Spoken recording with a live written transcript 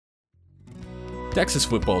Texas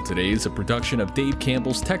Football Today is a production of Dave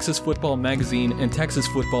Campbell's Texas Football Magazine and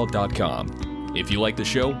TexasFootball.com. If you like the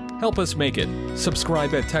show, help us make it.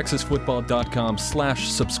 Subscribe at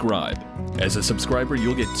TexasFootball.com/subscribe. As a subscriber,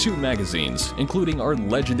 you'll get 2 magazines, including our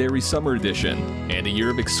legendary summer edition, and a year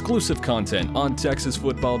of exclusive content on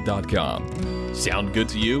TexasFootball.com. Sound good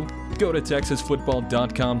to you? Go to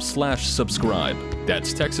TexasFootball.com/subscribe.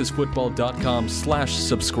 That's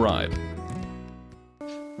TexasFootball.com/subscribe.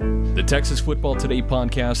 The Texas Football Today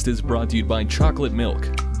podcast is brought to you by Chocolate Milk,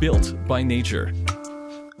 built by nature.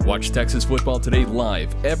 Watch Texas Football Today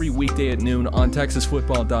live every weekday at noon on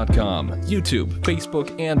TexasFootball.com, YouTube,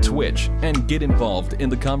 Facebook, and Twitch, and get involved in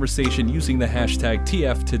the conversation using the hashtag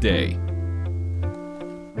TFToday.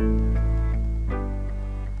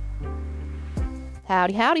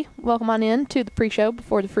 Howdy, howdy. Welcome on in to the pre-show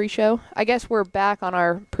before the free show. I guess we're back on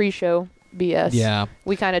our pre-show BS. Yeah.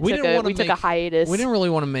 We kind of took a hiatus. We didn't really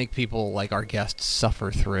want to make people like our guests suffer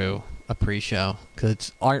through a pre-show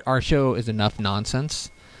because our show is enough nonsense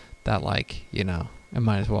that, like, you know, it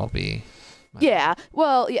might as well be. Yeah.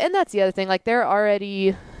 Well, and that's the other thing. Like, they're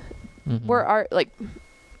already,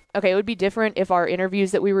 okay, it would be different if our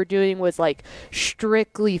interviews that we were doing was like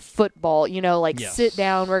strictly football, you know, like sit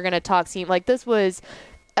down, we're going to talk team. Like, this was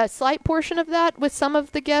a slight portion of that with some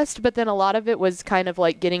of the guests, but then a lot of it was kind of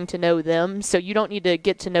like getting to know them. So you don't need to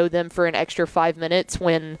get to know them for an extra 5 minutes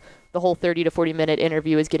when the whole 30 to 40 minute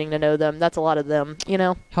interview is getting to know them. That's a lot of them, you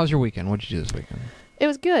know? How's your weekend? What did you do this weekend? It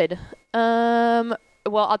was good.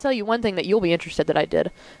 Well, I'll tell you one thing that you'll be interested that I did.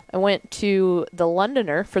 I went to the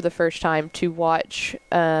Londoner for the first time to watch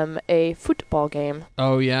a football game.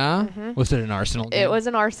 Oh, yeah? Mm-hmm. Was it an Arsenal game? It was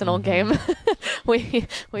an Arsenal game. we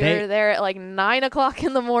were there at like 9 o'clock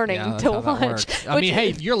in the morning to watch. I mean,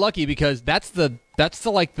 hey, you're lucky because that's the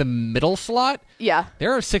middle slot. Yeah.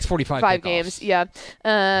 There are 6:45 5 games. Yeah.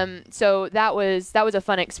 So that was a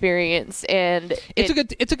fun experience, and it's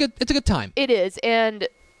a good time. It is, and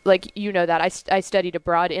like, you know that I studied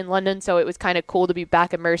abroad in London, so it was kind of cool to be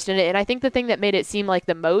back immersed in it. And I think the thing that made it seem like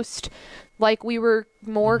the most like we were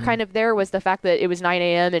more kind of there was the fact that it was 9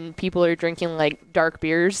 a.m. and people are drinking like dark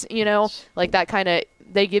beers, you know, like that kind of,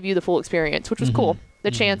 they give you the full experience, which was cool. The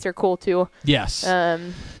chants are cool too. Yes.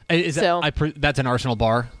 That's an Arsenal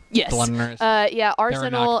bar? Yes. The Londoners? Yeah,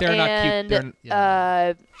 Arsenal they're and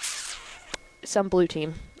some blue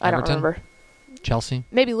team. I don't remember. Chelsea?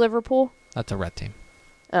 Maybe Liverpool. That's a red team.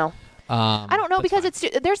 Oh. I don't know, because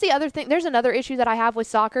there's the other thing. There's another issue that I have with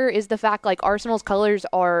soccer is the fact like Arsenal's colors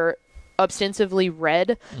are ostensibly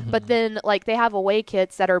red, but then like they have away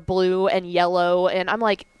kits that are blue and yellow, and I'm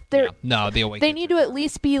like, the away they need to at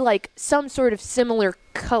least be like some sort of similar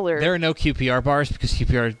color. There are no QPR bars because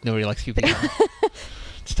nobody likes QPR.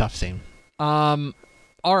 It's a tough scene. All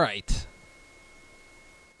right.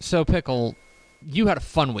 So, Pickle, you had a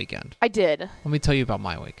fun weekend. I did. Let me tell you about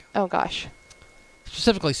my week. Oh, gosh.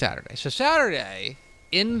 Specifically Saturday. So Saturday,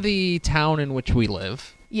 in the town in which we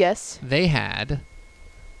live, yes, they had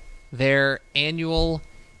their annual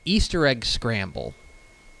Easter egg scramble.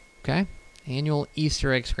 Okay? Annual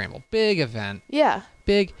Easter egg scramble. Big event. Yeah.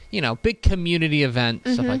 Big community event,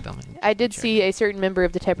 stuff like that. I did see a certain member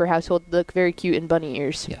of the Tepper household look very cute in bunny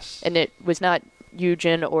ears. Yes. And it was not you,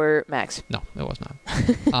 Jen, or Max. No, it was not.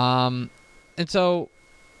 And so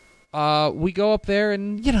we go up there,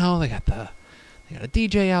 and, you know, they got a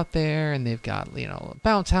DJ out there, and they've got, you know,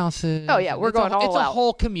 bounce houses. Oh yeah, we're going all out. It's a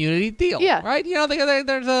whole community deal. Yeah. Right. You know,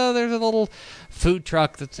 there's a little food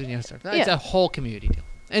truck that's, you know, it's a whole community deal.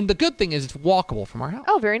 And the good thing is it's walkable from our house.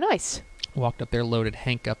 Oh, very nice. Walked up there, loaded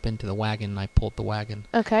Hank up into the wagon, and I pulled the wagon.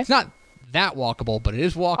 Okay. It's not that walkable, but it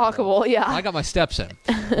is walkable. Walkable, yeah. I got my steps in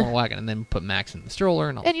on the wagon, and then put Max in the stroller,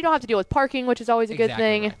 and you don't have to deal with parking, which is always a good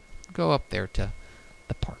thing. Right. Go up there to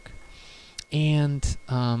the park, and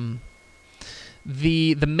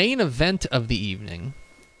the main event of the evening,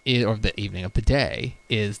 of the day,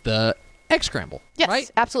 is the egg scramble. Yes, right?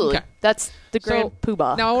 Absolutely. Okay. That's the grand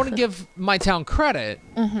poobah. Now I want to give my town credit.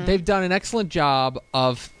 They've done an excellent job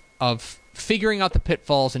of figuring out the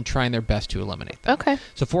pitfalls and trying their best to eliminate them. Okay.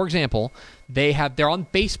 So, for example, they're on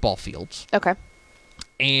baseball fields. Okay.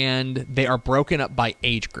 And they are broken up by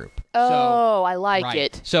age group. Oh, I like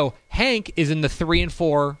it. So Hank is in the 3 and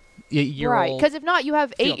 4 year right, old. because if not, you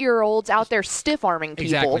have 8-year-olds out there stiff-arming people.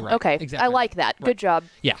 Exactly right. Okay, exactly I like that. Good job.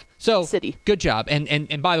 Yeah. So City. Good job.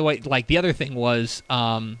 And by the way, like the other thing was,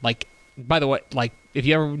 like if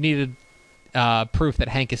you ever needed proof that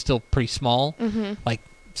Hank is still pretty small, like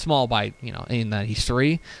small by, you know, in that he's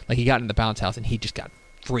 3, like he got in the bounce house and he just got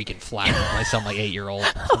freaking flat. My son, like 8-year-old,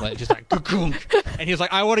 just like, and he was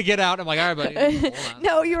like, I want to get out. I'm like, all right, buddy. Hold on.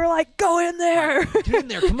 No, you were like, go in there. Right. Get in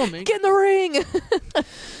there. Come on, man. Get in the ring.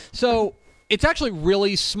 So it's actually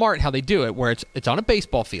really smart how they do it, where it's on a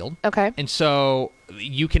baseball field. Okay. And so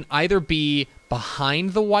you can either be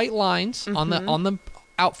behind the white lines on the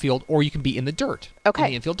outfield, or you can be in the dirt. Okay. In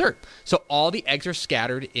the infield dirt. So all the eggs are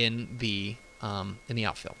scattered in the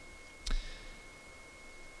outfield.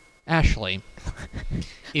 Ashley,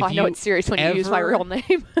 I know it's serious when you use my real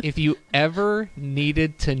name. If you ever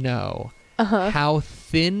needed to know how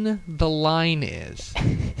thin the line is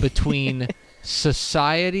between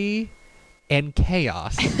society and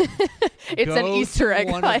chaos, it's an Easter egg.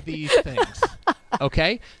 One of these things.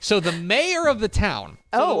 Okay, so the mayor of the town.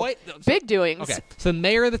 Big doings. Okay, so the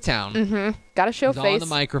mayor of the town. Got to show face. On the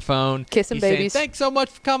microphone, kissing he's babies. Saying, thanks so much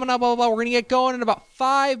for coming up. Blah, blah, blah. We're gonna get going in about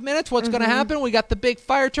 5 minutes. What's gonna happen? We got the big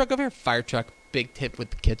fire truck over here. Fire truck, big tip with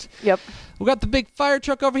the kids. Yep. We got the big fire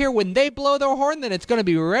truck over here. When they blow their horn, then it's gonna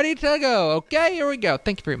be ready to go. Okay, here we go.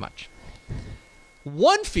 Thank you very much.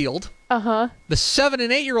 One field. The 7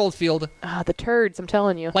 and 8-year-old field. The turds, I'm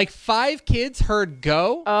telling you. Like 5 kids heard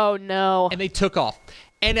go. Oh, no. And they took off.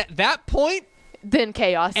 And at that point, then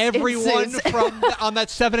chaos. everyone ensues. on that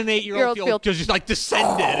 7 and 8-year-old field just like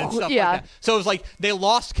descended and stuff like that. So it was like they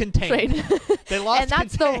lost containment. They lost and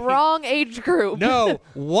that's containment. the wrong age group. No.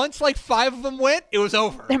 Once like 5 of them went, it was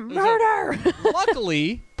over. Murder.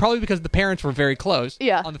 Luckily, probably because the parents were very close,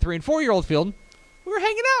 on the 3 and 4-year-old field, we were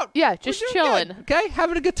hanging out. Yeah, just chilling. Good, okay,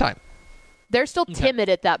 having a good time. They're still timid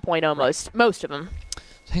at that point almost. Right. Most of them.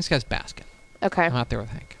 So Hank's got his basket. Okay. I'm out there with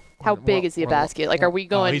Hank. How big is the basket? Like, are we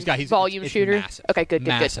going volume shooter? Massive. Okay, good.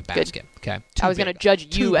 Massive basket. Okay. I was going to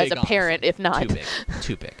judge you as a parent if not.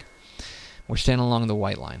 Too big. We're standing along the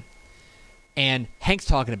white line. And Hank's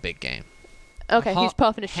talking a big game. Okay, he's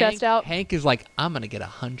puffing his chest out. Hank is like, I'm going to get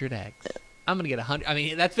 100 eggs. I'm going to get 100. I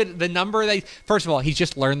mean, that's the number. First of all, he's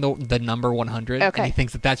just learned the number 100. Okay. And he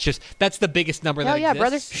thinks that's the biggest number that exists. Hell yeah,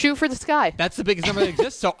 brother. Shoot for the sky. That's the biggest number that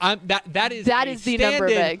exists. So that is the number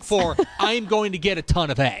of eggs. for I'm going to get a ton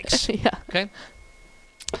of eggs. Yeah. Okay.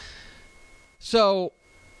 So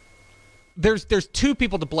there's 2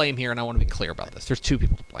 people to blame here, and I want to be clear about this. There's 2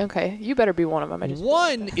 people to blame. Okay, you better be one of them.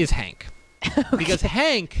 One is Hank. Okay. Because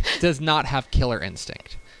Hank does not have killer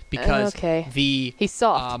instinct. Because he's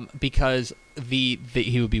soft. Because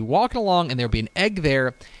he would be walking along and there would be an egg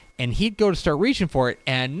there, and he'd go to start reaching for it,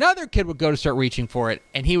 and another kid would go to start reaching for it,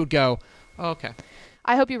 and he would go, oh, okay.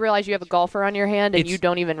 I hope you realize you have a golfer on your hand and you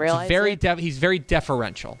don't even realize it. He's very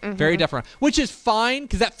deferential. Very deferential. Which is fine,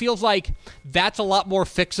 because that feels like that's a lot more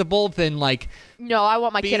fixable than like... No, I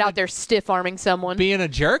want my kid out there stiff-arming someone. Being a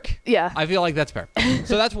jerk? Yeah. I feel like that's fair.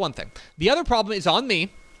 So that's one thing. The other problem is on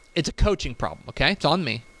me. It's a coaching problem, okay? It's on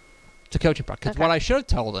me. It's a coaching problem. Because what I should have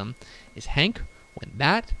told him is, Hank, when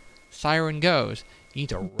that siren goes, you need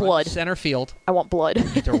to run to center field. I want blood. You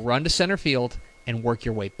need to run to center field and work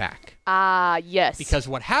your way back. Ah, yes. Because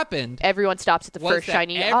what happened... Everyone stops at the first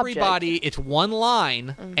shiny everybody, it's one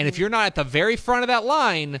line, and if you're not at the very front of that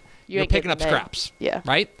line, you're picking up scraps. Yeah.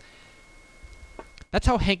 Right? That's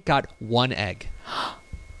how Hank got 1 egg.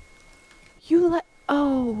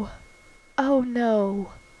 Oh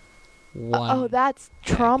no. One that's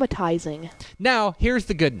traumatizing. Now, here's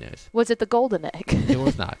the good news. Was it the golden egg? It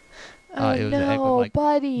was not. It was an egg with like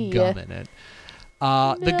buddy. gum in it.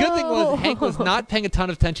 The good thing was Hank was not paying a ton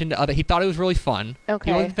of attention to other. He thought it was really fun.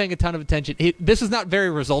 Okay. He wasn't paying a ton of attention. This is not very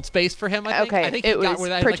results based for him. I think. Okay. I think it was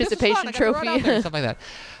participation trophy, stuff like that.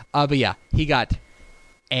 But yeah, he got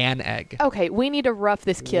an egg. Okay, we need to rough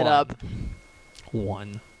this kid up.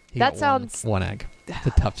 One. That sounds 1 egg. It's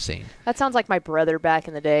a tough scene. That sounds like my brother back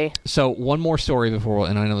in the day. So one more story before,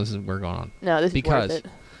 and I know this is we're going on. No, this is worth it.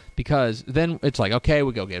 Because then it's like, okay,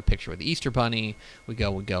 we go get a picture with the Easter Bunny. We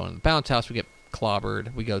go in the bounce house. We get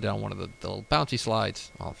clobbered. We go down one of the little bouncy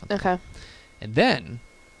slides. All fun. Okay. And then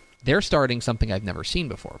they're starting something I've never seen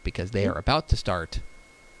before, because they are about to start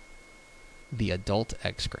the adult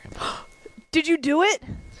egg scramble. Did you do it?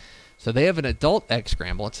 So they have an adult egg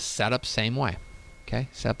scramble. It's set up same way. Okay,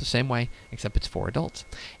 set up the same way, except it's for adults.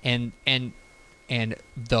 And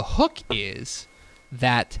the hook is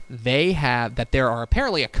that there are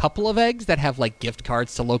apparently a couple of eggs that have like gift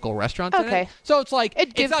cards to local restaurants. Okay. In it. So it's like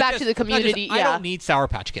it gives back to the community. I don't need Sour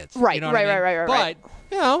Patch Kids. Right, you know what I mean? Right.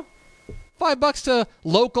 But $5 to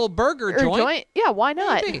local burger joint. Yeah, why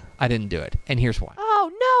not? Maybe. I didn't do it, and here's why.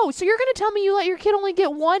 Oh no! So you're gonna tell me you let your kid only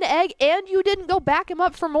get 1 egg and you didn't go back him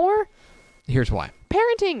up for more? Here's why.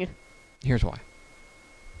 Parenting. Here's why.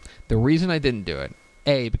 The reason I didn't do it,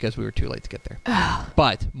 A, because we were too late to get there.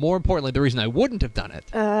 But more importantly, the reason I wouldn't have done it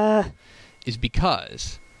is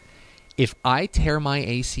because if I tear my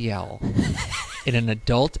ACL in an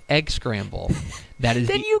adult egg scramble, that is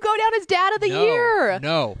then you go down as dad of the year.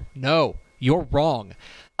 No, you're wrong.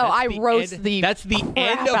 I roast That's the crap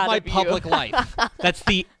end of out my of you. public life. That's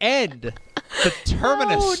the end, the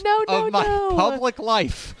terminus No, of my public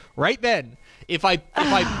life. Right then, if I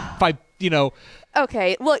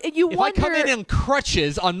Okay, well, you if wonder. I come in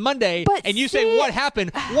crutches on Monday But and you see- say what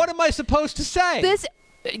happened, what am I supposed to say?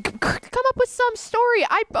 Come up with some story.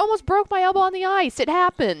 I almost broke my elbow on the ice. It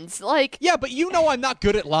happens. Like, Yeah, but you know I'm not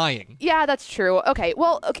good at lying. yeah, that's true. Okay,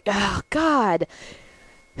 well, oh, God.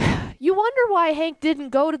 You wonder why Hank didn't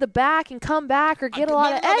go to the back and come back or get a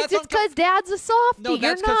lot of eggs. that's It's because Dad's a softie. No, You're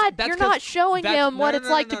that's not 'cause showing that's- him no, what no, it's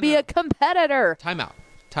no, like no, to be no. a competitor. Time out.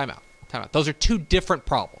 Those are two different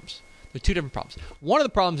problems. They're two different problems. One of the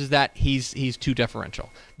problems is that he's too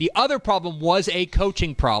deferential. The other problem was a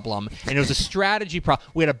coaching problem, and it was a strategy problem.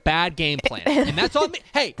 We had a bad game plan, and that's on me.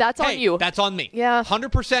 Hey, That's on you. That's on me. Yeah.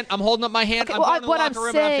 100%. I'm holding up my hand. Okay, I'm well, going to the what locker I'm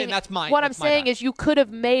room, saying, and I'm saying that's mine. what That's I'm my saying bad. is you could have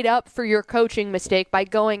made up for your coaching mistake by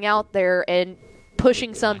going out there and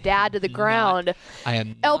pushing some dad to the ground. I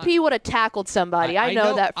am. LP would have tackled somebody. I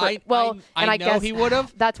know that. I and I know guess he would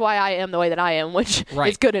have. That's why I am the way that I am, which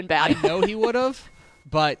Right. is good and bad. I know he would have,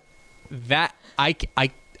 but that I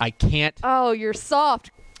can't. Oh, you're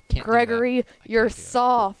soft, Can't do Gregory. that. I You're can't do that.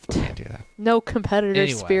 soft. Can't do that. No competitor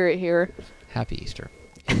Anyway. spirit here. Happy Easter.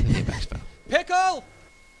 Anthony Expo. Pickle.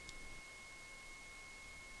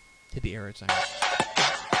 Hit the air sign.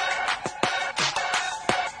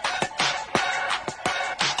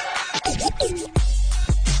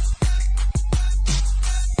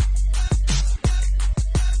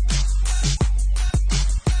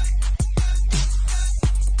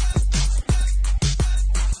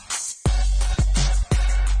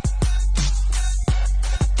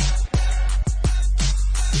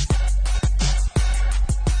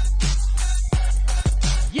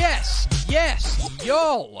 Yes,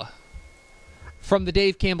 yo! From the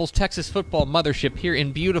Dave Campbell's Texas Football Mothership here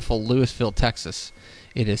in beautiful Lewisville, Texas.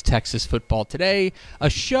 It is Texas Football Today, a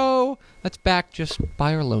show that's back just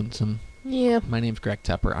by our lonesome. Yeah. My name's Greg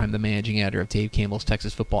Tepper. I'm the managing editor of Dave Campbell's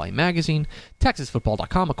Texas Football, a magazine,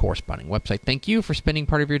 TexasFootball.com, a corresponding website. Thank you for spending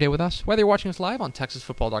part of your day with us, whether you're watching us live on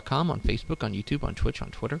TexasFootball.com, on Facebook, on YouTube, on Twitch,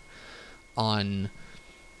 on Twitter, on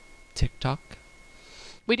TikTok.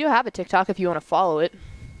 We do have a TikTok if you want to follow it.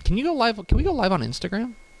 Can we go live on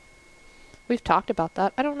Instagram? We've talked about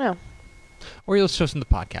that. I don't know. Or you'll show us in the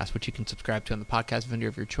podcast, which you can subscribe to on the podcast vendor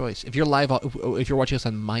of your choice. If you're live, if you're watching us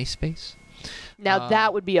on MySpace, Now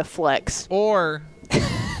that would be a flex. or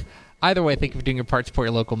either way, thank you for doing your part to support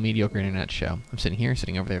your local mediocre internet show. I'm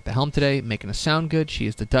sitting over there at the helm today, making us sound good. She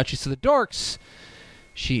is the Duchess of the Dorks.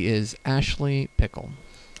 She is Ashley Pickle.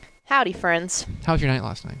 Howdy, friends. How was your night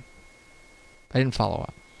last night? I didn't follow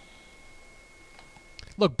up.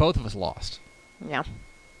 Look, both of us lost. Yeah.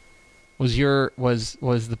 Was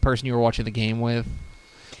the person you were watching the game with?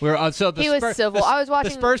 We were so the He was Spurs, civil. I was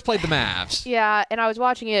watching. The Spurs played the Mavs. Yeah, and I was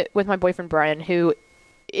watching it with my boyfriend Brian, who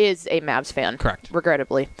is a Mavs fan. Correct.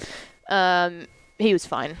 Regrettably. He was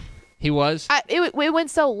fine. He was. It went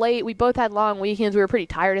so late. We both had long weekends. We were pretty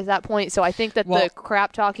tired at that point. So I think that the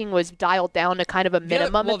crap talking was dialed down to kind of a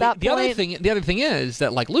minimum at that point. The other thing is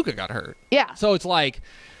that like Luka got hurt. Yeah. So it's like,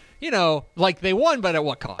 like they won, but at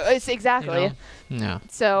what cost? It's exactly. Yeah.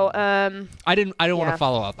 So I didn't want to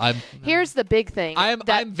follow up. here's the big thing. I'm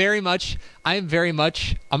very much. I'm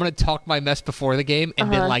gonna talk my mess before the game,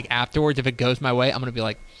 and then like afterwards, if it goes my way, I'm gonna be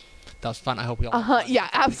like, that was fun. I hope we all. Yeah,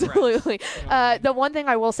 absolutely. The one thing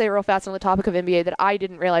I will say real fast on the topic of NBA that I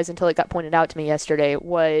didn't realize until it got pointed out to me yesterday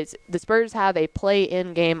was the Spurs have a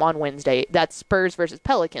play-in game on Wednesday. That's Spurs versus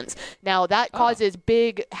Pelicans. Now, that causes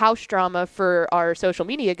big house drama for our social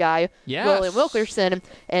media guy, William Wilkerson,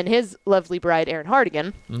 and his lovely bride, Erin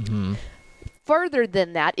Hardigan. Mm-hmm. Further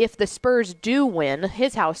than that, if the Spurs do win,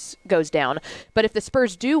 his house goes down. But if the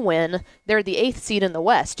Spurs do win, they're the 8th seed in the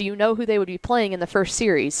West. Do you know who they would be playing in the first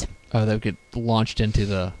series? Oh, they would get launched into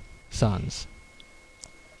the Suns.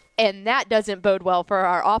 And that doesn't bode well for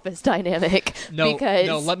our office dynamic. No,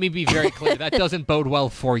 because let me be very clear. That doesn't bode well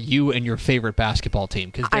for you and your favorite basketball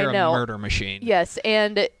team because they're a murder machine. Yes,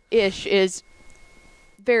 and Ish is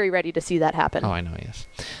very ready to see that happen. Oh, I know, yes.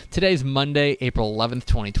 Today's Monday, April 11th,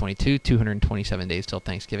 2022, 227 days till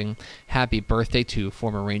Thanksgiving. Happy birthday to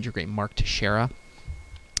former Ranger great Mark Teixeira.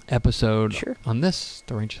 episode Sure. on this,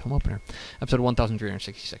 the Rangers home opener, episode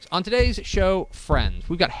 1366. On today's show, friends,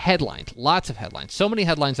 we've got headlines, lots of headlines. So many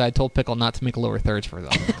headlines I told Pickle not to make lower thirds for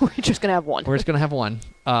them. We're just going to have one. We're just going to have one.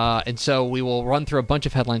 And so we will run through a bunch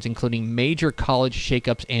of headlines, including major college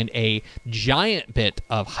shakeups and a giant bit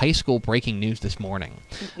of high school breaking news this morning.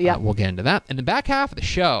 Yeah. We'll get into that. In the back half of the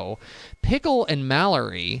show, Pickle and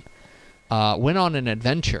Mallory went on an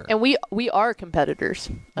adventure. And we are competitors,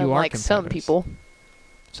 unlike some people.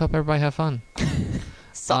 So hope everybody have fun.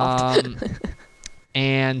 Soft.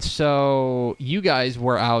 And so you guys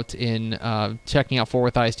were out in checking out Fort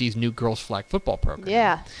Worth ISD's new girls flag football program.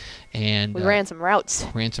 Yeah. And We ran some routes.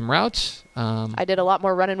 I did a lot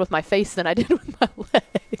more running with my face than I did with my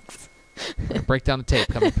legs. break down the tape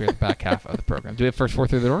coming through the back half of the program. Do we have first four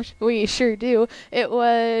through the doors? We sure do. It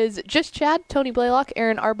was just Chad, Tony Blaylock,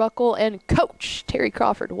 Aaron Arbuckle, and Coach Terry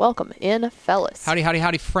Crawford. Welcome in, fellas.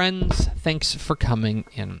 Howdy, friends. Thanks for coming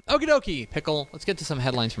in. Okie dokie, Pickle. Let's get to some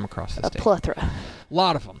headlines from across the A state. plethora. A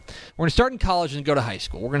lot of them. We're going to start in college and go to high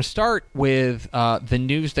school. We're going to start with the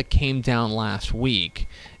news that came down last week,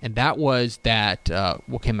 and that was that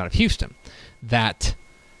what came out of Houston, that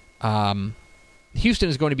Houston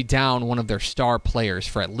is going to be down one of their star players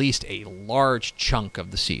for at least a large chunk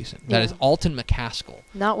of the season. That is Alton McCaskill.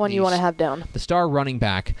 Not one you want to have down. The star running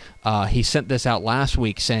back, he sent this out last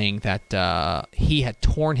week saying that he had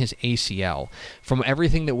torn his ACL. From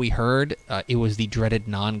everything that we heard, it was the dreaded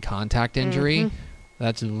non-contact injury. Mm-hmm.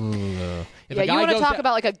 That's You want to talk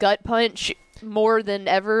about like a gut punch more than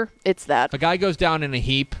ever, it's that. If a guy goes down in a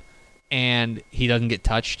heap and he doesn't get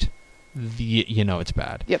touched, you know it's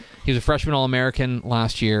bad. Yep. He was a freshman All-American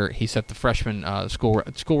last year. He set the freshman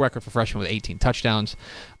school record for freshmen with 18 touchdowns.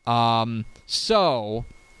 So,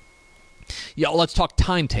 let's talk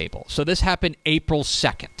timetable. So this happened April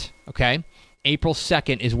 2nd, okay? April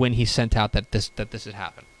 2nd is when he sent out that this had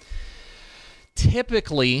happened.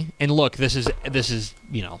 Typically, and look, this is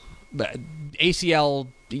ACL.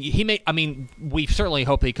 We certainly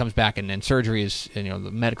hope that he comes back, and surgery is, the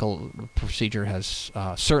medical procedure has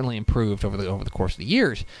certainly improved over the course of the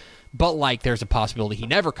years. But there's a possibility he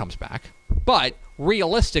never comes back. But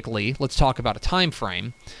realistically, let's talk about a time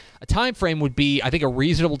frame. A time frame would be, I think, a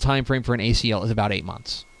reasonable time frame for an ACL is about 8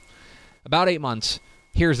 months. About 8 months.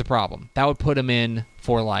 Here's the problem. That would put him in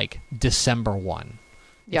for December 1.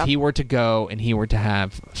 Yeah. If he were to go and he were to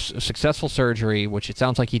have successful surgery, which it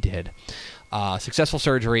sounds like he did, successful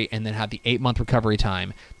surgery, and then have the 8-month recovery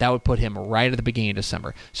time, that would put him right at the beginning of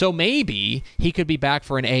December. So maybe he could be back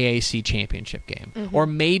for an AAC championship game, or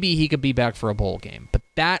maybe he could be back for a bowl game. But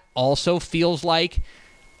that also feels like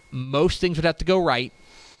most things would have to go right.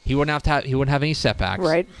 He wouldn't have any setbacks.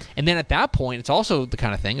 Right. And then at that point, it's also the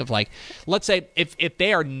kind of thing of let's say if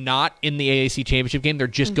they are not in the AAC championship game, they're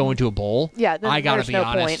just going to a bowl. Yeah, then I gotta there's be no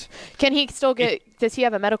honest. point. Can he still get? Does he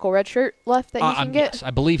have a medical red shirt left that he can get? Yes, I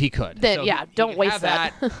believe he could. Then So he don't could waste have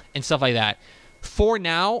that. and stuff like that. For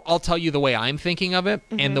now, I'll tell you the way I'm thinking of it,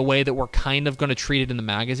 and the way that we're kind of going to treat it in the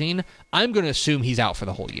magazine. I'm going to assume he's out for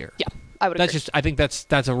the whole year. Yeah, I would agree. I think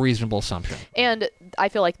that's a reasonable assumption. And I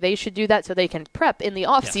feel like they should do that so they can prep in the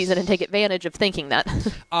offseason and take advantage of thinking that.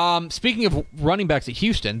 Speaking of running backs at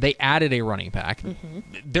Houston, they added a running back.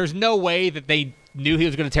 There's no way that they knew he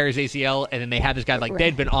was going to tear his ACL, and then they had this guy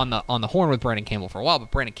they'd been on the horn with Brandon Campbell for a while,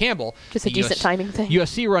 but Brandon Campbell, just a decent timing thing.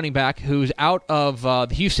 USC running back who's out of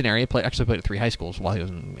the Houston area, actually played at 3 high schools while he was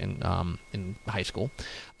in high school.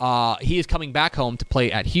 He is coming back home to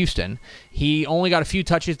play at Houston. He only got a few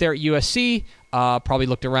touches there at USC. Probably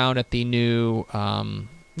looked around at the new,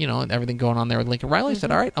 everything going on there with Lincoln Riley.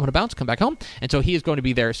 Said, all right, I'm going to bounce, come back home. And so he is going to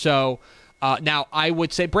be there. So now I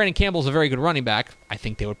would say Brandon Campbell's a very good running back. I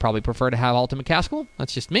think they would probably prefer to have Alton McCaskill.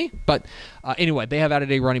 That's just me. But anyway, they have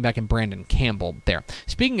added a running back in Brandon Campbell there.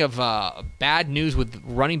 Speaking of bad news with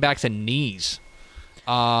running backs and knees.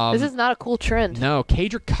 This is not a cool trend. No,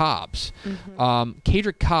 Kadrick Cobbs.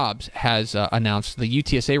 Kadrick Cobbs has announced, the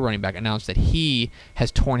UTSA running back announced that he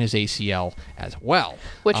has torn his ACL as well.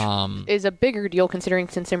 Which is a bigger deal considering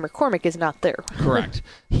Sincere McCormick is not there. Correct.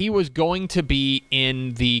 He was going to be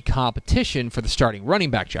in the competition for the starting running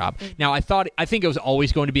back job. Now, I think it was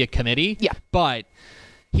always going to be a committee. Yeah. But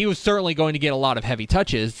he was certainly going to get a lot of heavy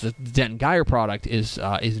touches. The Denton Guyer product is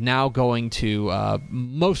now going to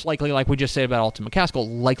most likely, like we just said about Alton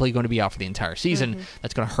McCaskill, likely going to be out for the entire season.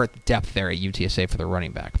 That's going to hurt the depth there at UTSA for the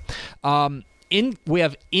running back. We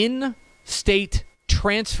have in-state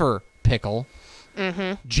transfer Pickle.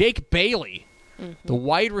 Jake Bailey, the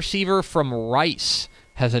wide receiver from Rice,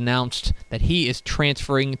 has announced that he is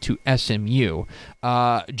transferring to SMU.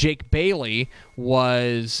 Jake Bailey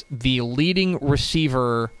was the leading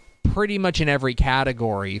receiver pretty much in every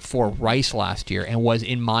category for Rice last year and was,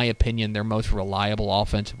 in my opinion, their most reliable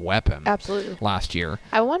offensive weapon. Absolutely. Last year.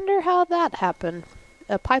 I wonder how that happened.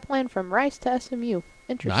 A pipeline from Rice to SMU.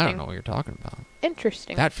 Interesting. I don't know what you're talking about.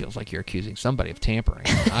 Interesting. That feels like you're accusing somebody of tampering.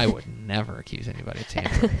 I would never accuse anybody of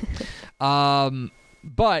tampering.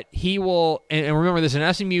 But he will, and remember, there's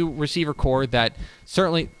an SMU receiver core that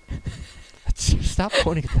certainly. Stop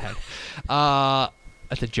pointing at that.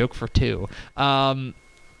 That's a joke for two.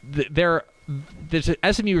 There's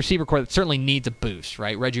an SMU receiver core that certainly needs a boost,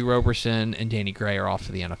 right? Reggie Roberson and Danny Gray are off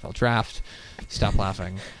to the NFL draft. Stop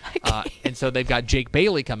laughing. And so they've got Jake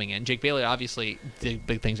Bailey coming in. Jake Bailey obviously did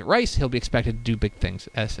big things at Rice. He'll be expected to do big things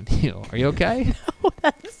at SMU. Are you okay? No,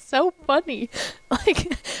 that's so funny.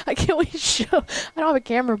 Like, I can't wait to show. I don't have a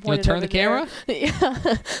camera pointed You want to turn the camera?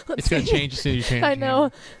 Yeah. It's going to change as soon as you change I the know.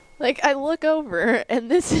 camera. Like, I look over,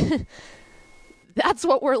 and this... That's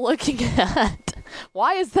what we're looking at.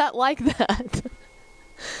 Why is that like that?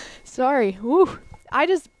 Sorry. Woo.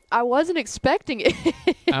 I wasn't expecting it.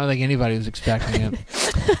 I don't think anybody was expecting it.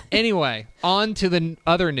 Anyway, on to the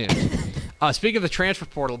other news. Speaking of the transfer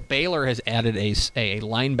portal, Baylor has added a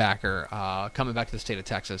linebacker coming back to the state of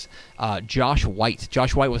Texas, Josh White.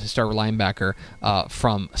 Josh White was a starter linebacker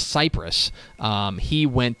from Cypress. He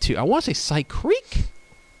went to, I want to say, Site Creek?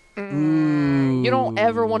 You don't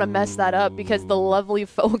ever want to mess that up because the lovely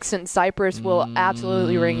folks in Cypress will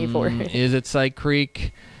absolutely ring you for it. Is it Site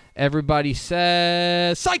Creek? Everybody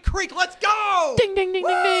says Site Creek. Let's go! Ding ding ding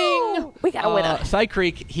ding ding! We got a winner. Site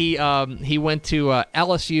Creek. He went to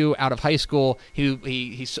LSU out of high school.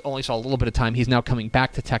 He only saw a little bit of time. He's now coming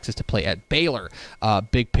back to Texas to play at Baylor.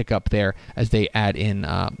 Big pickup there as they add in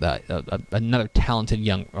another talented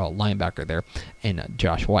young linebacker there in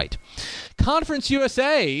Josh White. Conference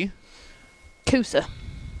USA. Coosa.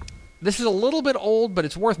 This is a little bit old, but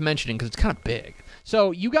it's worth mentioning because it's kind of big.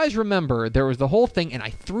 So you guys remember there was the whole thing, and I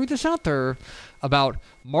threw this out there, about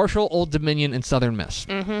Marshall, Old Dominion, and Southern Miss.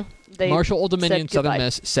 Mm-hmm. Marshall, Old Dominion, and Southern goodbye.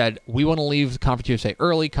 Miss said, we want to leave Conference USA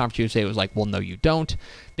early. Conference USA was like, well, no, you don't.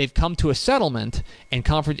 They've come to a settlement, and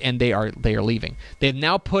they are leaving. They've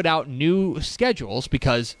now put out new schedules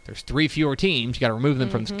because there's 3 fewer teams. You got to remove them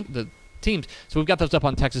from the teams. So we've got those up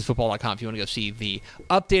on TexasFootball.com if you want to go see the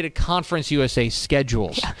updated Conference USA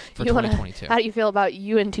schedules for 2022. How do you feel about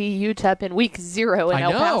UNT UTEP in week 0 in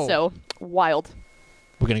El Paso? Wild.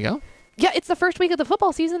 We're going to go? Yeah, it's the first week of the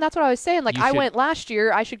football season. That's what I was saying. Like, I went last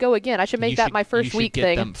year. I should go again. I should make that my first week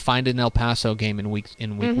thing. Them, find an El Paso game in week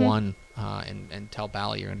 1 and tell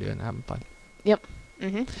Bally you're going to do it and have them fun.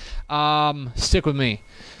 Yep. Stick with me.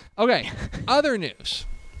 Okay, other news.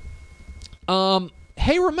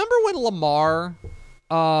 Hey, remember when Lamar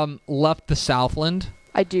left the Southland?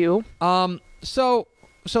 I do. So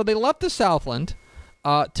they left the Southland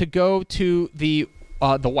to go to the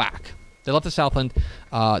WAC. They left the Southland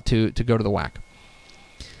to go to the WAC.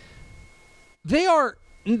 They are,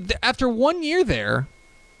 after 1 year there,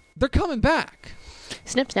 they're coming back.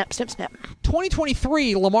 Snip, snap, snip, snap.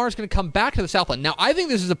 2023, Lamar's going to come back to the Southland. Now, I think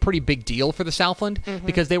this is a pretty big deal for the Southland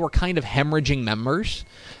because they were kind of hemorrhaging members.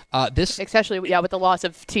 Especially with the loss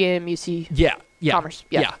of TMUC. Commerce.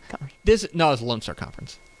 Yeah. Commerce. It's Lone Star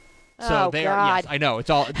Conference. So they are. Yes, I know it's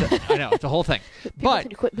all. I know it's a whole thing.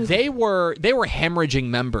 But they were hemorrhaging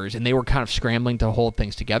members, and they were kind of scrambling to hold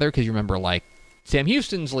things together because you remember, like, Sam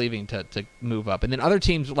Houston's leaving to move up, and then other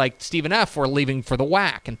teams like Stephen F. were leaving for the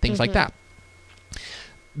WAC and things like that.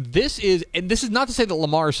 This is not to say that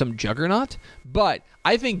Lamar is some juggernaut, but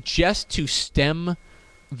I think just to stem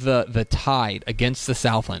the tide against the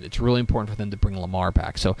Southland, it's really important for them to bring Lamar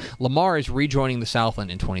back. So Lamar is rejoining the Southland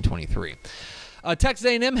in 2023. Texas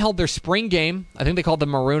A&M held their spring game. I think they called the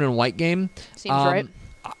Maroon and White game. Seems right.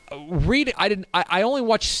 I only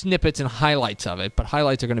watched snippets and highlights of it, but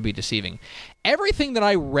highlights are going to be deceiving. Everything that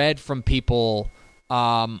I read from people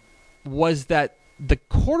was that the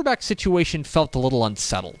quarterback situation felt a little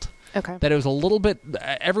unsettled. Okay. That it was a little bit.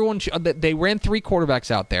 They ran 3 quarterbacks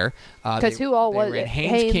out there. Because who all was it? it?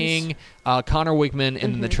 Haynes King, Connor Wigman,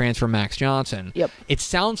 and the transfer Max Johnson. Yep. It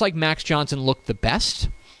sounds like Max Johnson looked the best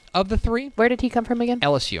of the 3. Where did he come from again?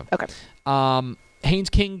 LSU. Okay.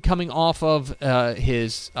 Haynes King coming off of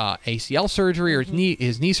his ACL surgery or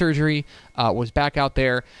his knee surgery was back out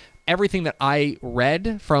there. Everything that I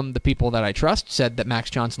read from the people that I trust said that Max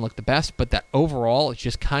Johnson looked the best, but that overall it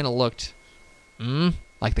just kind of looked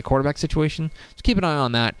like the quarterback situation. So keep an eye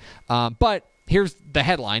on that. But here's the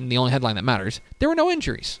headline, the only headline that matters. There were no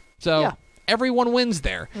injuries. So everyone wins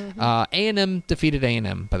there. A&M defeated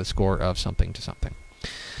A&M by the score of something to something.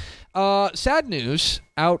 Sad news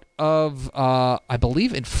out of, I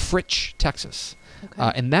believe, in Fritch, Texas.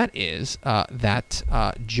 Okay. And that is that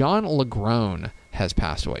John LeGrone has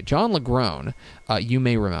passed away. John LeGrone, you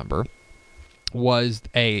may remember, was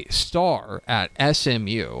a star at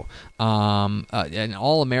SMU, an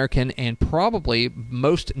All-American, and probably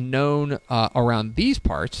most known around these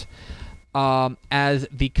parts as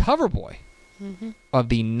the cover boy of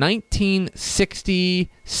the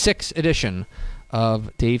 1966 edition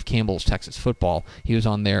of Dave Campbell's Texas Football. He was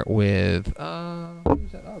on there with who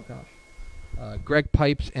was that? Oh gosh, Greg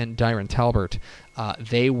Pipes and Dyron Talbert.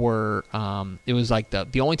 They were. It was like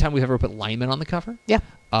the only time we've ever put linemen on the cover. Yeah.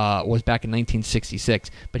 Was back in 1966,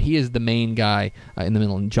 but he is the main guy in the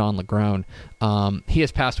middle, and John LeGrone. He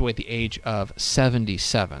has passed away at the age of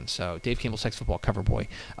 77. So Dave Campbell's Texas Football cover boy,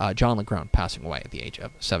 John LeGrone, passing away at the age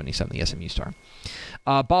of 77, the SMU star.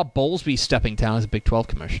 Bob Bowlesby stepping down as a Big 12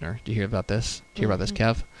 commissioner. Did you hear about this? Did you hear about this,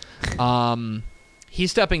 Kev?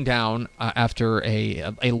 He's stepping down after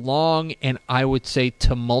a long and I would say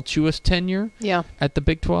tumultuous tenure at the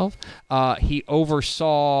Big 12. He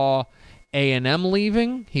oversaw A&M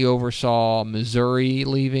leaving. He oversaw Missouri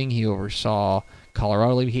leaving. He oversaw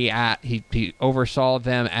Colorado leaving. He oversaw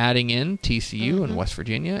them adding in TCU and West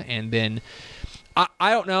Virginia. And then,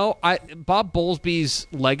 I don't know. Bob Bowlesby's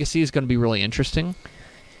legacy is going to be really interesting.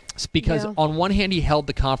 Because on one hand, he held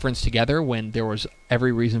the conference together when there was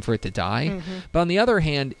every reason for it to die. But on the other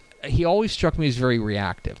hand, he always struck me as very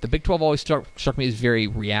reactive. The Big 12 always struck me as very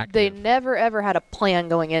reactive. They never, ever had a plan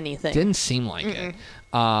going anything. Didn't seem like it.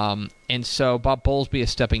 And so Bob Bowlesby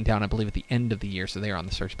is stepping down, I believe, at the end of the year. So they are on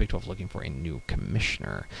the search. Big 12 looking for a new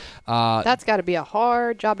commissioner. That's got to be a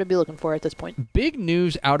hard job to be looking for at this point. Big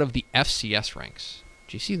news out of the FCS ranks.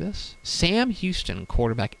 Do you see this? Sam Houston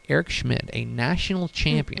quarterback Eric Schmid, a national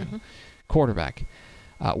champion quarterback,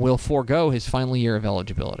 will forego his final year of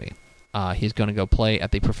eligibility. He's going to go play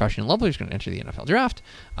at the professional level. He's going to enter the NFL draft.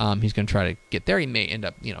 He's going to try to get there. He may end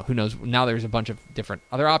up, who knows? Now there's a bunch of different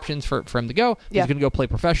other options for him to go. He's going to go play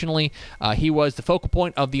professionally. He was the focal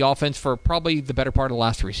point of the offense for probably the better part of the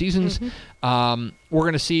last 3 seasons. We're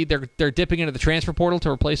going to see they're dipping into the transfer portal to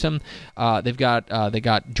replace him. They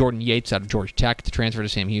got Jordan Yates out of Georgia Tech to transfer to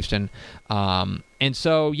Sam Houston. And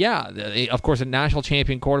so, of course, a national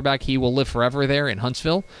champion quarterback. He will live forever there in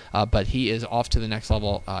Huntsville, but he is off to the next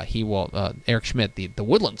level. He will, Eric Schmid, the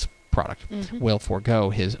Woodlands product, will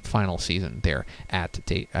forego his final season there at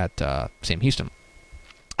Sam Houston.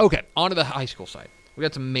 Okay, on to the high school side. We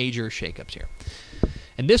got some major shakeups here.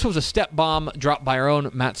 And this was a step bomb dropped by our own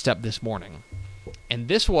Matt Stepp this morning. And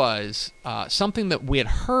this was something that we had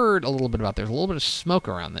heard a little bit about. There's a little bit of smoke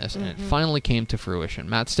around this, and it finally came to fruition.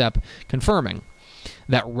 Matt Stepp confirming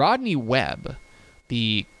that Rodney Webb,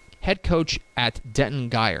 the head coach at Denton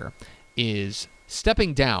Guyer, is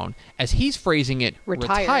stepping down, as he's phrasing it,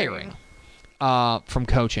 retiring from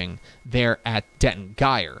coaching there at Denton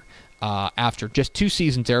Guyer. After just 2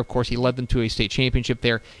 seasons there, of course, he led them to a state championship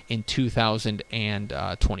there in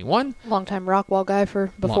 2021. Longtime Rockwall guy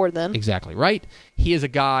for before then. Exactly right. He is a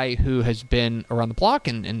guy who has been around the block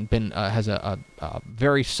and been has a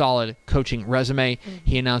very solid coaching resume.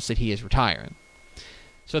 He announced that he is retiring.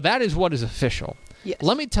 So that is what is official. Yes.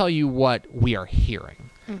 Let me tell you what we are hearing.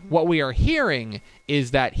 What we are hearing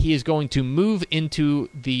is that he is going to move into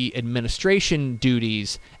the administration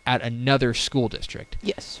duties at another school district.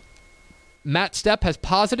 Yes. Matt Stepp has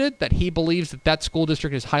posited that he believes that school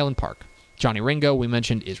district is Highland Park. Johnny Ringo, we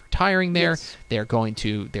mentioned, is retiring there. Yes. They're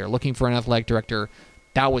looking for an athletic director.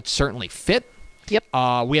 That would certainly fit. Yep.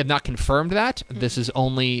 We have not confirmed that. This is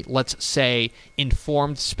only, let's say,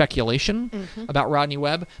 informed speculation about Rodney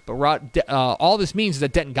Webb. But all this means is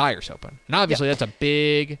that Denton Guyer's open. And obviously that's a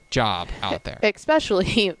big job out there.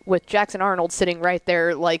 Especially with Jackson Arnold sitting right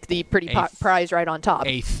there like the pretty prize right on top.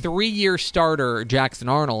 A 3-year starter, Jackson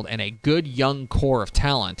Arnold, and a good young core of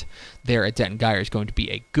talent there at Denton Guyer is going to be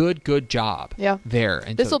a good job there.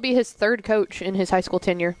 And this will be his 3rd coach in his high school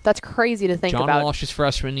tenure. That's crazy to think about. John Walsh's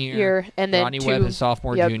freshman year, and then Rodney Webb his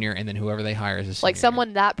sophomore, junior, and then whoever they hire is a senior. Like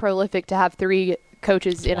someone that prolific to have 3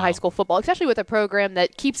 coaches in high school football, especially with a program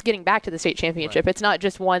that keeps getting back to the state championship. It's not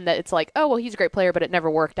just one that it's like, oh, well, he's a great player, but it never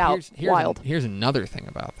worked out. Here's another thing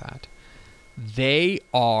about that. They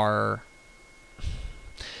are...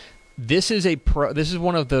 This is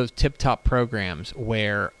one of those tip-top programs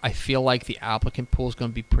where I feel like the applicant pool is going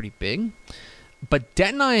to be pretty big. But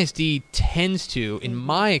Denton ISD tends to, in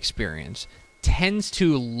my experience,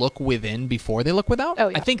 look within before they look without. Oh,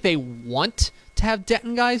 yeah. I think they want to have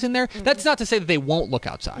Denton guys in there. That's not to say that they won't look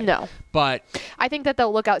outside. No. But I think that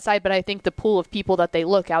they'll look outside, but I think the pool of people that they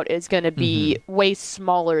look out is going to be way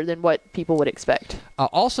smaller than what people would expect.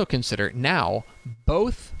 Also consider now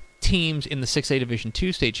both teams in the 6A Division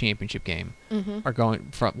II state championship game are going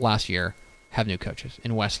from last year have new coaches.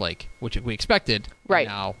 In Westlake, which we expected, right.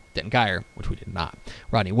 And now Denton-Guyer, which we did not.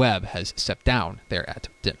 Rodney Webb has stepped down there at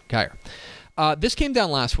Denton-Guyer. This came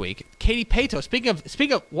down last week. Katy Paetow.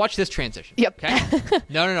 Speaking of, watch this transition. Yep. Okay.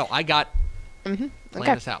 No. I got. Plan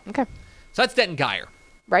this out. Okay. So that's Denton-Guyer.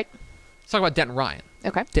 Right. Let's talk about Denton Ryan.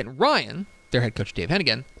 Okay. Denton Ryan, their head coach Dave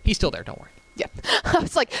Hennigan, he's still there. Don't worry. Yeah. I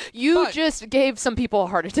was like, just gave some people a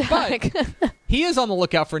heart attack. But he is on the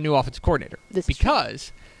lookout for a new offensive coordinator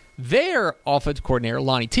because their offensive coordinator,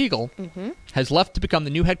 Lonnie Teagle, has left to become the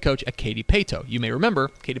new head coach at Katy Paetow. You may remember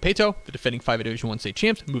Katy Paetow, the defending 5A Division I state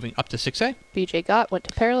champs, moving up to 6A. BJ Gott went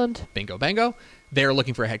to Pearland. Bingo, bango. They're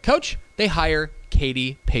looking for a head coach. They hire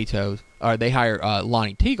Katy Paetow, or they hire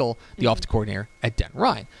Lonnie Teagle, the offensive coordinator at Denton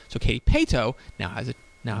Ryan. So Katy Paetow now has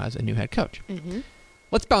a new head coach.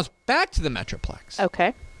 Let's bounce back to the Metroplex.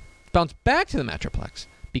 Okay. Bounce back to the Metroplex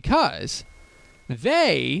because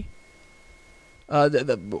they,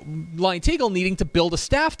 Lonnie Teagle needing to build a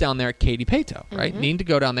staff down there at Katy Paetow, right? Needing to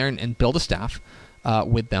go down there and build a staff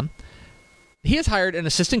with them. He has hired an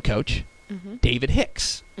assistant coach, David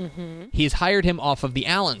Hicks. He has hired him off of the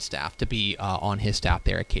Allen staff to be on his staff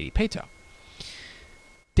there at Katy Paetow.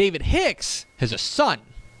 David Hicks has a son.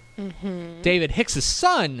 David Hicks'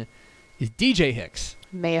 son is DJ Hicks.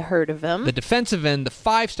 May have heard of him. The defensive end, the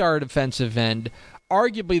 5-star defensive end,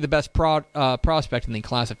 arguably the best prospect in the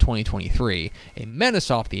class of 2023, a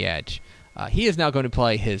menace off the edge. He is now going to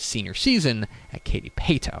play his senior season at Katy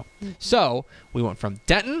Paetow. So we went from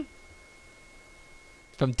Denton-Guyer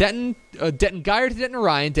to Denton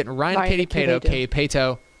Ryan to Katy Paetow, Katy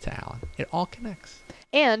Paetow to Allen. It all connects.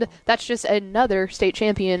 And that's just another state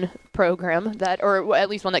champion program that, or at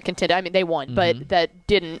least one that contended. I mean, they won, but that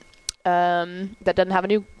didn't. That doesn't have a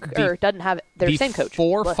new, or doesn't have their same coach.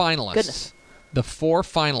 The four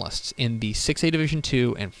finalists in the 6A Division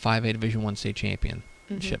II and 5A Division I state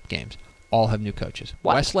championship games all have new coaches.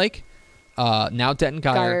 Wow. Westlake, now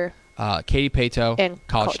Denton-Guyer, Katy Paetow, and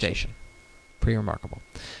College Station. Pretty remarkable.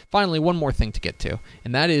 Finally, one more thing to get to,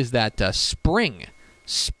 and that is that Spring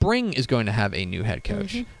is going to have a new head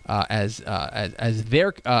coach as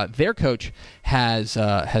their coach has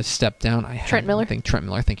stepped down. Trent Miller. Trent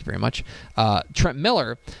Miller. Thank you very much. Trent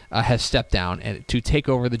Miller has stepped down to take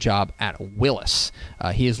over the job at Willis.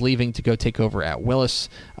 He is leaving to go take over at Willis.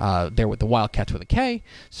 There with the Wildcats with a K.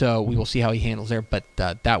 So we will see how he handles there. But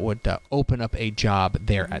that would open up a job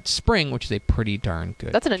there at Spring, which is a pretty darn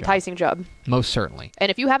good. That's an enticing job. Most certainly.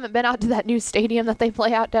 And if you haven't been out to that new stadium that they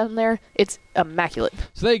play out down there, it's immaculate.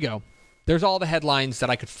 So there you go. There's all the headlines that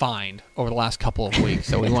I could find over the last couple of weeks.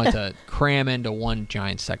 So we wanted to cram into one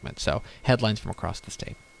giant segment. So headlines from across the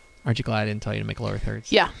state. Aren't you glad I didn't tell you to make lower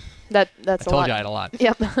thirds? Yeah. That's a lot. I told you I had a lot.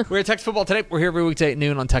 Yep. We're at Texas Football Today. We're here every weekday at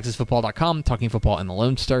noon on TexasFootball.com, talking football in the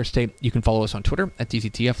Lone Star State. You can follow us on Twitter at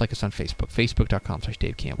DZTF, like us on Facebook,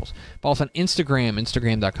 Facebook.com/Dave Campbell's. Follow us on Instagram,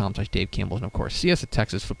 Instagram.com/Dave Campbell's, and of course, see us at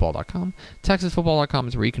TexasFootball.com. TexasFootball.com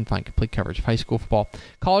is where you can find complete coverage of high school football,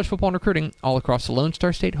 college football, and recruiting all across the Lone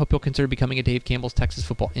Star State. Hope you'll consider becoming a Dave Campbell's Texas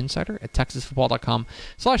Football Insider at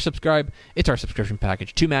TexasFootball.com/subscribe. It's our subscription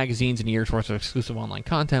package, 2 magazines and a year's worth of exclusive online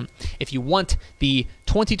content. If you want the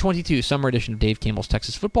 2022 summer edition of Dave Campbell's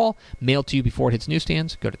Texas Football mailed to you before it hits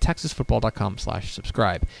newsstands, go to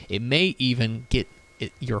TexasFootball.com/subscribe. It may even get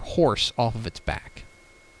your horse off of its back.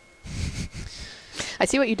 I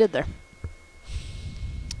see what you did there.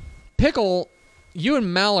 Pickle, you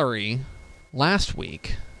and Mallory last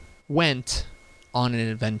week went on an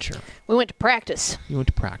adventure. We went to practice. You went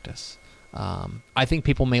to practice. I think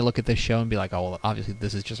people may look at this show and be like, "Oh, well, obviously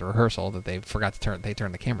this is just a rehearsal that they forgot to turn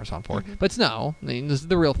the cameras on for." But no, I mean, this is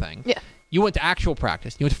the real thing. Yeah. You went to actual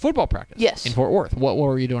practice. You went to football practice. Yes. In Fort Worth. What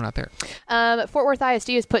were you doing out there? Fort Worth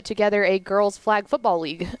ISD has put together a girls flag football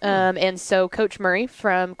league. And so Coach Murray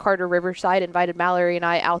from Carter Riverside invited Mallory and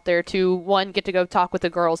I out there to, one, get to go talk with the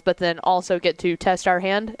girls, but then also get to test our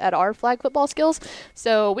hand at our flag football skills.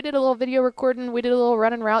 So we did a little video recording. We did a little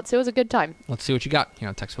running routes. It was a good time. Let's see what you got here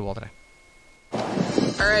on Texas Football Today.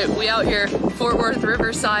 All right, we out here, Fort Worth,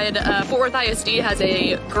 Riverside. Fort Worth ISD has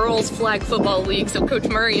a girls flag football league, so Coach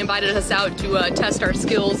Murray invited us out to test our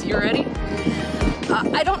skills. You ready?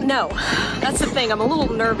 I don't know. That's the thing. I'm a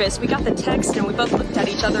little nervous. We got the text and we both looked at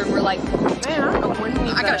each other and we're like, man, I don't know when we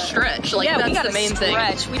I gotta stretch. Like, yeah, that's we gotta the main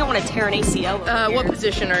stretch. thing. We don't want to tear an ACL over here. What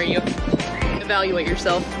position are you? Evaluate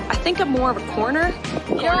yourself. I think I'm more of a corner.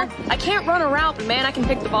 You know, I can't run a route, but man, I can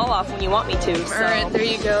pick the ball off when you want me to. So. All right, there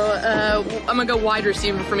you go. I'm gonna go wide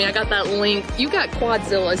receiver for me. I got that length. You got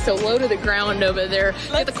Quadzilla, so low to the ground over there.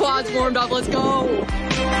 Get the quads warmed up. Let's go.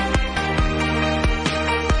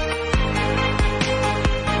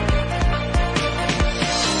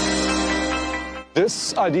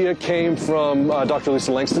 This idea came from Dr.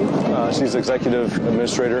 Lisa Langston. She's executive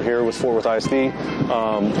administrator here with Fort Worth ISD.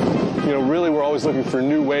 Really, we're always looking for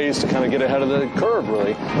new ways to kind of get ahead of the curve,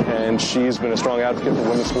 really. And she's been a strong advocate for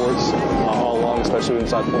women's sports all along, especially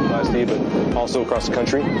inside Fort Worth ISD, but also across the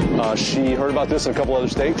country. She heard about this in a couple other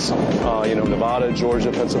states, Nevada,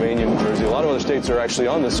 Georgia, Pennsylvania, New Jersey. A lot of other states are actually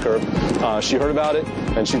on this curve. She heard about it,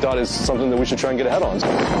 and she thought it's something that we should try and get ahead on. She's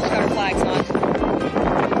got her flags on.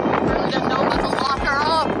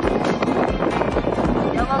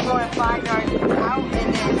 Yellow going 5 yards out,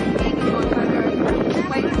 and then maybe going 5 yards.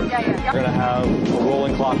 Wait, yeah. We're going to have a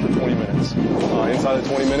rolling clock for 20 minutes. Inside of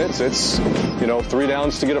 20 minutes, it's, 3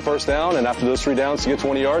 downs to get a first down, and after those 3 downs to get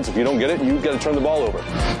 20 yards. If you don't get it, you've got to turn the ball over.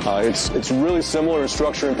 It's really similar in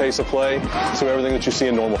structure and pace of play to everything that you see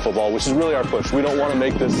in normal football, which is really our push. We don't want to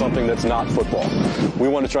make this something that's not football. We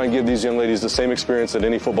want to try and give these young ladies the same experience that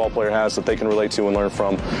any football player has that they can relate to and learn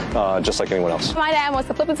from, just like anyone else. My dad wants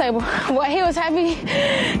to flip the table. Well, he was happy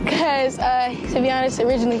because, to be honest,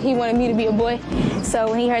 originally he wanted me to be a boy. So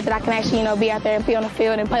when he heard that I can actually, be out there and be on the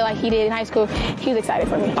field and play like he did in high school, he was excited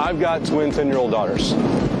for me. I've got twin 10-year-old daughters. I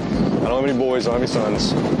don't have any boys, I don't have any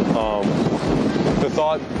sons. The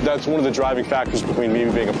thought, that's one of the driving factors between me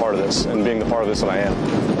being a part of this and being the part of this that I am.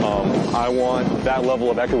 I want that level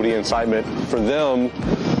of equity and excitement for them,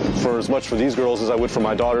 for as much for these girls as I would for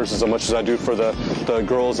my daughters, as much as I do for the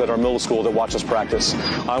girls at our middle school that watch us practice.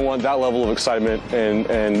 I want that level of excitement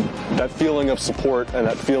and that feeling of support and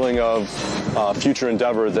that feeling of future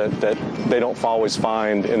endeavor that they don't always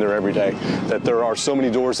find in their everyday. That there are so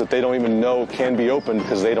many doors that they don't even know can be opened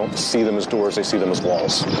because they don't see them as doors, they see them as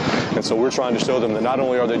walls. And so we're trying to show them that not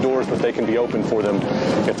only are they doors, but they can be open for them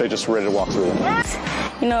if they just ready to walk through them.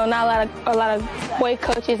 Not a lot of boy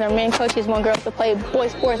coaches or men coaches want girls to play boy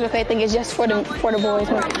sports because they think it's just for the boys.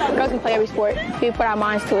 Girls can play every sport. We put our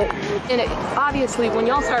minds to it. And obviously, when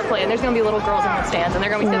y'all start playing, there's going to be little girls in the stands, and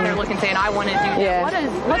they're going to be sitting there looking, saying, I want to do that.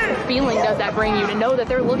 Yeah. What feeling does that bring you to know that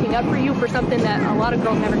they're looking up for you for something that a lot of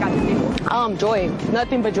girls never got to do? Joy.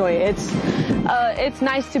 Nothing but joy. It's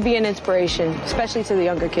nice to be an inspiration, especially to the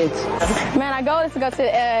younger kids. Man, our goal is to go to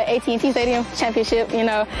the AT&T Stadium Championship,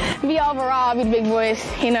 be overall, be the big boys,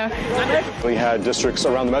 We had districts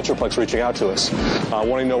around the Metroplex reaching out to us,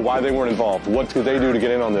 wanting to know why they weren't involved. What could they do to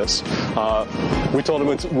get in on this? We told them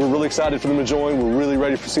we're really excited for them to join. We're really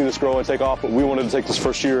ready to see this grow and take off, but we wanted to take this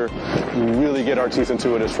first year, really get our teeth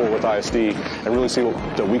into it as Fort Worth ISD, and really see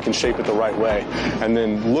that we can shape it the right way. And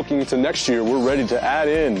then looking into next year, we're ready to add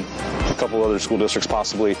in a couple other school districts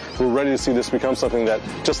possibly. We're ready to see this become something that,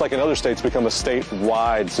 just like in other states, become a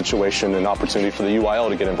statewide situation and opportunity for the UIL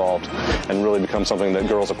to get involved and really become something that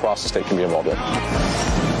girls across the state can be involved in.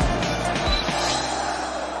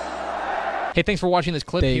 Hey, thanks for watching this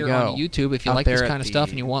clip here on YouTube. If you like this kind of stuff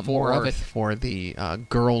and you want more of it. For the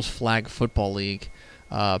Girls Flag Football League,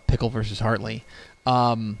 Pickle versus Hartley.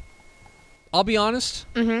 I'll be honest.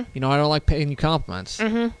 Mm-hmm. I don't like paying you compliments.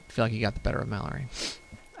 Mm-hmm. I feel like you got the better of Mallory.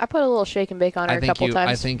 I put a little shake and bake on her a couple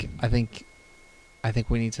times. I think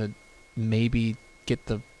we need to maybe get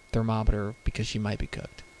the thermometer because she might be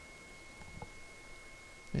cooked.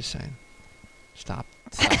 Just saying. Stop.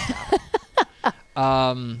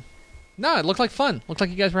 No, it looked like fun. Looked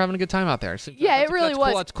like you guys were having a good time out there. So yeah, it really was.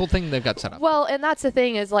 Cool. That's a cool thing they've got set up. Well, and that's the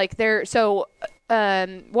thing is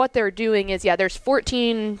what they're doing is, there's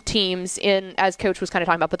 14 teams in, as Coach was kind of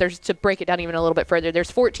talking about, but there's, to break it down even a little bit further,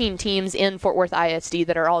 there's 14 teams in Fort Worth ISD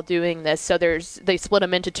that are all doing this. So they split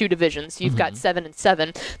them into 2 divisions. You've got 7 and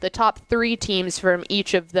 7. The top 3 teams from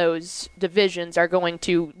each of those divisions are going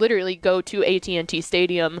to literally go to AT&T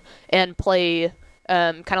Stadium and play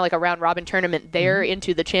kind of like a round-robin tournament there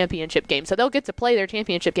into the championship game. So they'll get to play their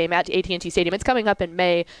championship game at AT&T Stadium. It's coming up in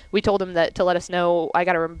May. We told them that to let us know. I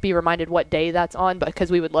got to be reminded what day that's on because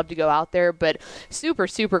we would love to go out there. But super,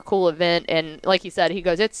 super cool event. And like he said, he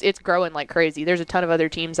goes, it's growing like crazy. There's a ton of other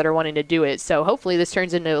teams that are wanting to do it. So hopefully this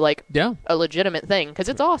turns into a legitimate thing because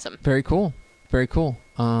it's awesome. Very cool. Very cool.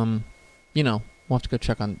 We'll have to go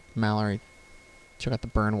check on Mallory. Check out the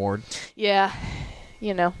burn ward. Yeah.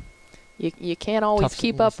 You can't always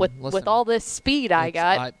keep up with all this speed I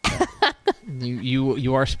got.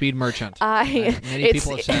 You are a speed merchant. Many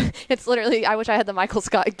people have said. It's literally, I wish I had the Michael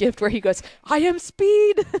Scott gift where he goes, I am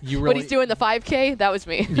speed. When he's doing the 5K, that was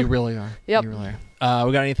me. You really are. Yep. You really are.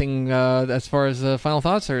 We got anything as far as final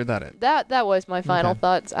thoughts, or is that it? That was my final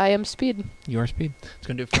thoughts. I am speed. You are speed. It's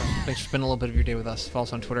going to do it for us. Thanks for spending a little bit of your day with us. Follow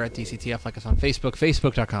us on Twitter at DCTF. Like us on Facebook,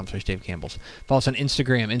 facebook.com/Dave Campbell's. Follow us on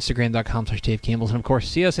Instagram, instagram.com/Dave Campbell's. And, of course,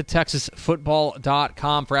 see us at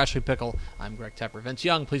texasfootball.com. For Ashley Pickle, I'm Greg Tepper. Vince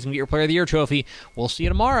Young, please get your Player of the Year trophy. We'll see you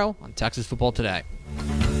tomorrow on Texas Football Today.